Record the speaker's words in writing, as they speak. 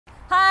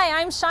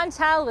Hi, I'm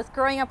Chantal with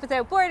Growing Up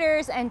Without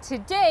Borders, and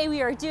today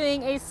we are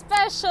doing a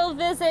special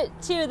visit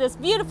to this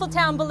beautiful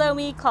town below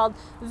me called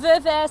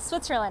Vevey,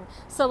 Switzerland.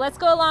 So let's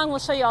go along, we'll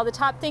show you all the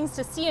top things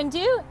to see and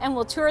do, and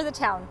we'll tour the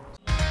town.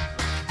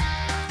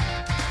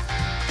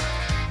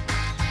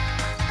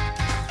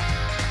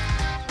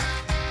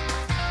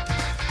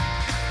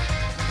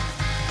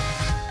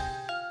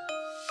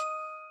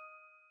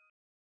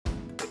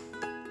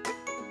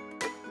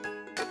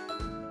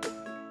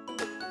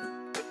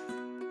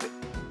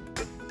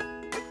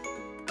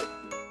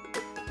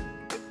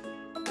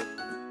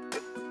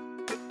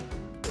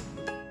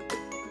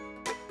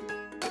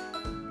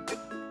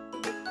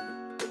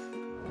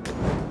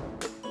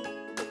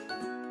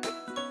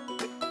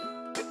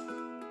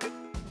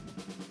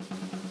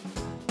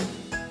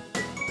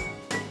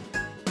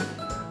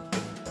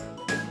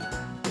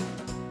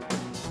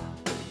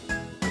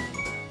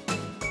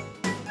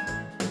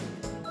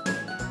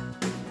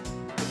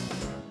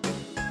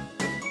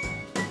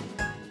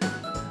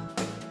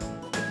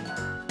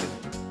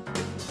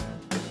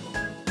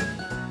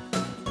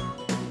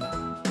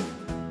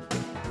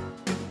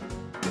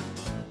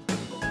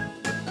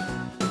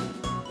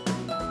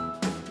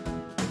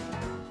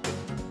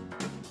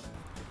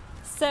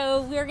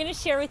 So we're going to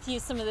share with you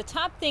some of the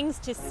top things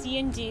to see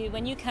and do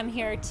when you come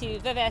here to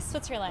Vevey,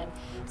 Switzerland.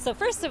 So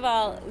first of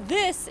all,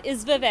 this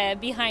is Vevey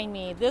behind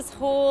me. This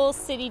whole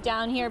city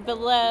down here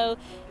below.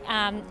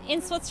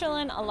 In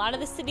Switzerland, a lot of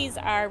the cities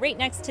are right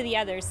next to the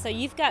others. So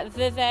you've got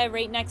Vevey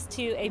right next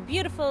to a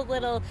beautiful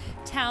little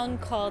town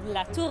called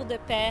La Tour de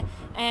Paix,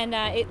 and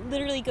it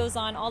literally goes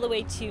on all the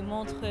way to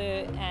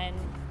Montreux and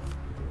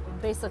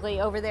basically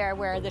over there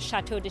where the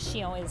Chateau de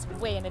Chillon is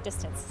way in the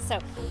distance.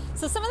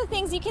 So some of the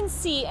things you can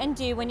see and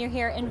do when you're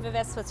here in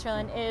Vevey,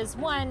 Switzerland is,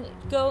 one,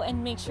 go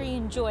and make sure you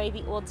enjoy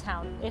the old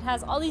town. It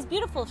has all these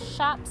beautiful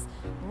shops,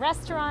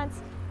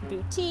 restaurants,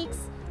 boutiques.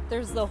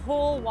 There's the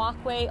whole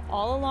walkway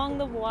all along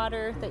the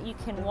water that you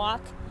can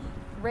walk.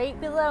 Right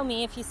below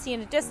me, if you see in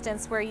the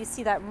distance where you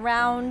see that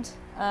round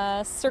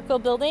circle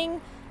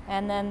building,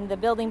 and then the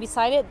building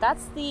beside it,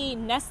 that's the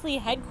Nestlé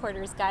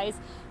headquarters, guys.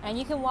 And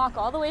you can walk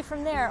all the way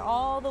from there,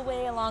 all the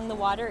way along the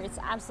water. It's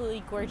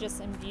absolutely gorgeous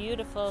and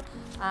beautiful.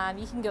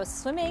 You can go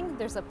swimming.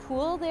 There's a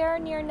pool there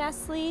near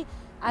Nestlé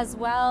as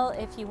well.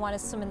 If you want to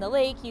swim in the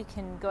lake, you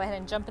can go ahead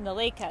and jump in the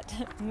lake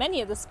at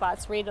many of the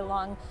spots right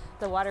along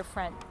the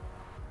waterfront.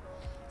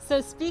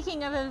 So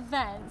speaking of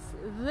events,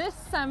 this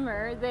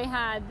summer they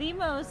had the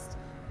most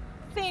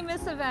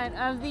famous event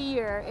of the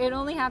year. It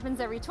only happens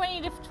every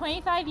 20 to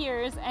 25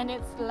 years, and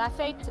it's La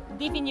Fête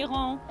des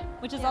Vignerons,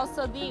 which is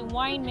also the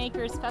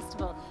Winemakers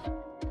Festival.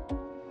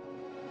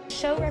 The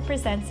show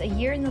represents a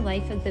year in the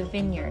life of the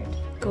vineyard,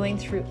 going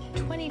through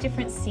 20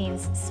 different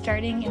scenes,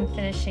 starting and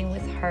finishing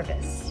with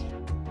harvest.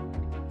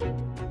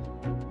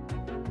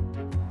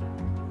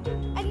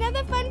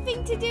 Another fun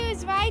thing to do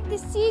is ride the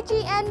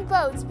CGN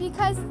boats,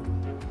 because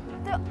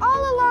they're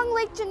all along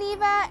Lake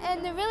Geneva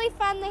and they're really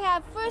fun. They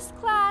have first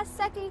class,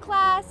 second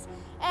class,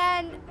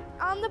 and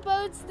on the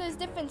boats there's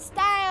different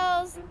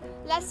styles.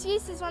 La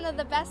Suisse is one of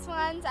the best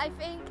ones, I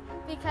think,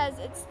 because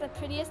it's the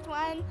prettiest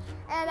one.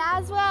 And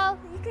as well,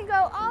 you can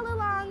go all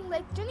along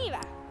Lake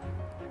Geneva.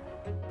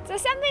 So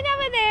something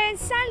over there in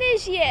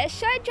Saint-Légier, a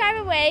short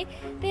drive away,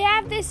 they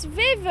have this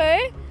river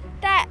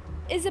that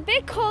is a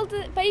bit cold,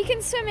 but you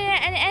can swim in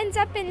it, and it ends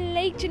up in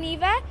Lake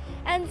Geneva.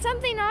 And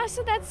something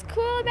also that's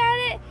cool about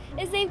it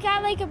is they've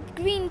got like a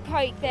green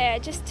park there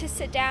just to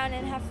sit down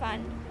and have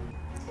fun.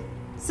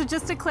 So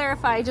just to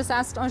clarify, I just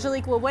asked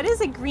Angelique, well, what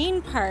is a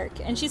green park?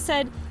 And she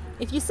said,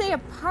 if you say a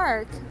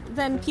park,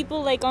 then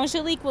people like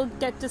Angelique will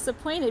get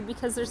disappointed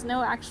because there's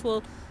no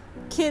actual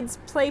kids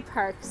play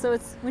park. So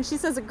it's, when she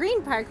says a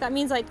green park, that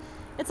means like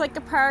it's like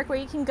a park where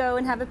you can go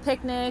and have a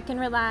picnic and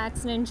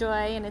relax and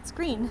enjoy, and it's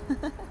green.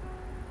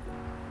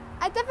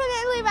 I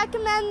definitely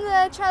recommend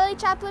the Charlie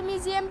Chaplin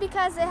Museum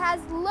because it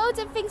has loads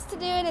of things to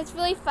do and it's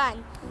really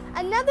fun.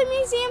 Another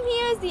museum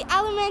here is the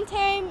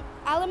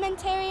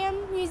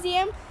Alimentarium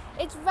Museum.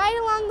 It's right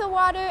along the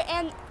water,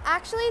 and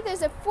actually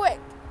there's a fort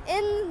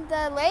in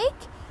the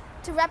lake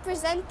to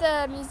represent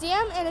the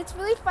museum, and it's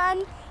really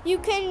fun. You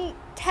can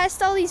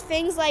test all these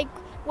things like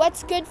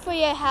what's good for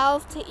your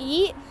health to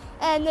eat,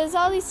 and there's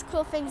all these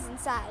cool things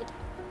inside.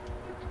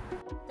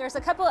 There's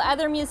a couple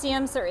other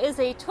museums. There is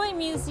a toy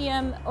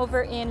museum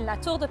over in La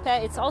Tour de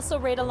Paix. It's also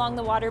right along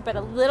the water, but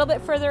a little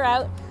bit further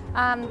out.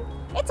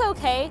 It's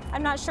okay.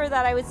 I'm not sure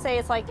that I would say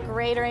it's like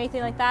great or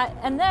anything like that.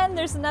 And then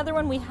there's another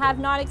one we have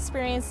not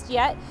experienced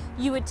yet.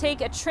 You would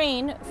take a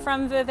train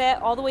from Vevey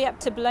all the way up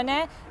to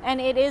Blonay, and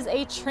it is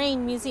a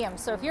train museum.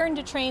 So if you're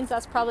into trains,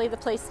 that's probably the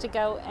place to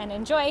go and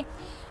enjoy.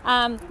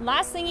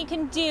 Last thing you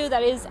can do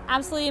that is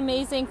absolutely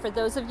amazing for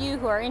those of you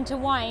who are into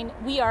wine,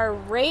 we are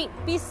right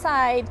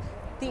beside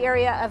the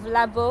area of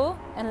Lavaux,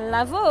 and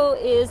Lavaux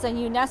is a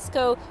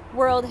UNESCO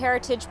World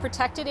Heritage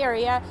Protected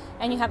Area,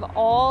 and you have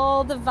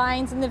all the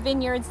vines and the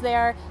vineyards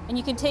there, and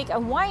you can take a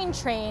wine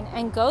train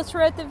and go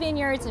throughout the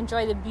vineyards,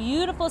 enjoy the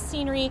beautiful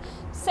scenery,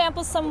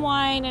 sample some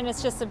wine, and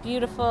it's just a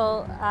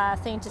beautiful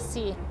thing to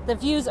see. The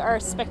views are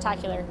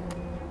spectacular.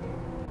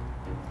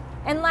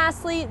 And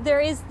lastly, there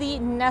is the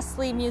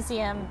Nestlé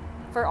Museum.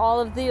 For all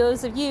of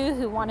those of you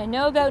who want to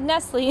know about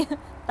Nestlé,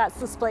 that's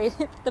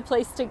the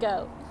place to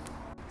go.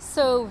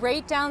 So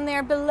right down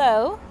there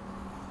below,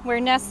 where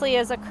Nestlé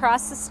is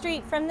across the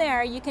street from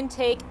there, you can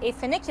take a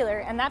funicular,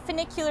 and that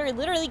funicular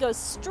literally goes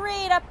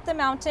straight up the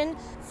mountain.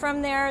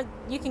 From there,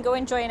 you can go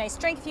enjoy a nice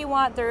drink if you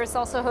want. There's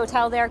also a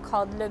hotel there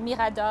called Le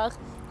Mirador,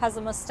 has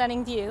the most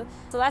stunning view.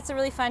 So that's a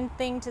really fun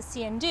thing to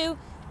see and do.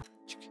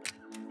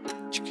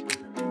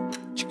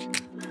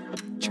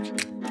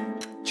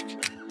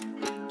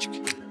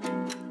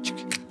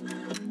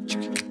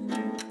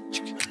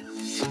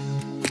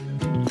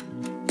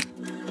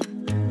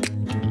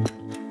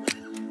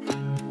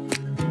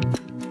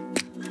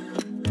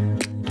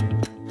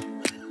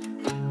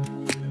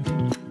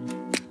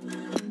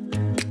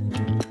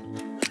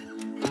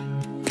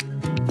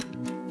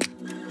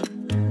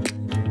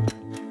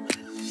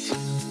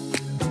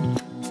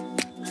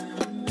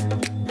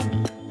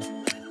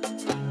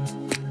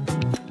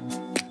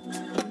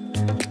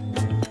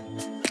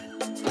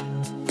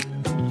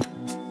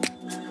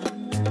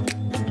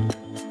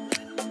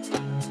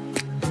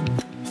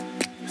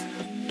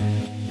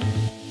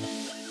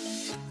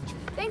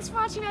 Thanks for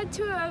watching our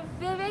tour of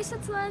Vevey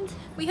Switzerland.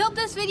 We hope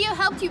this video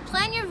helped you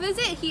plan your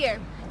visit here.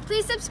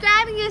 Please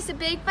subscribe and give us a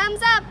big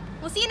thumbs up.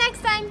 We'll see you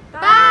next time.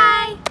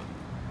 Bye.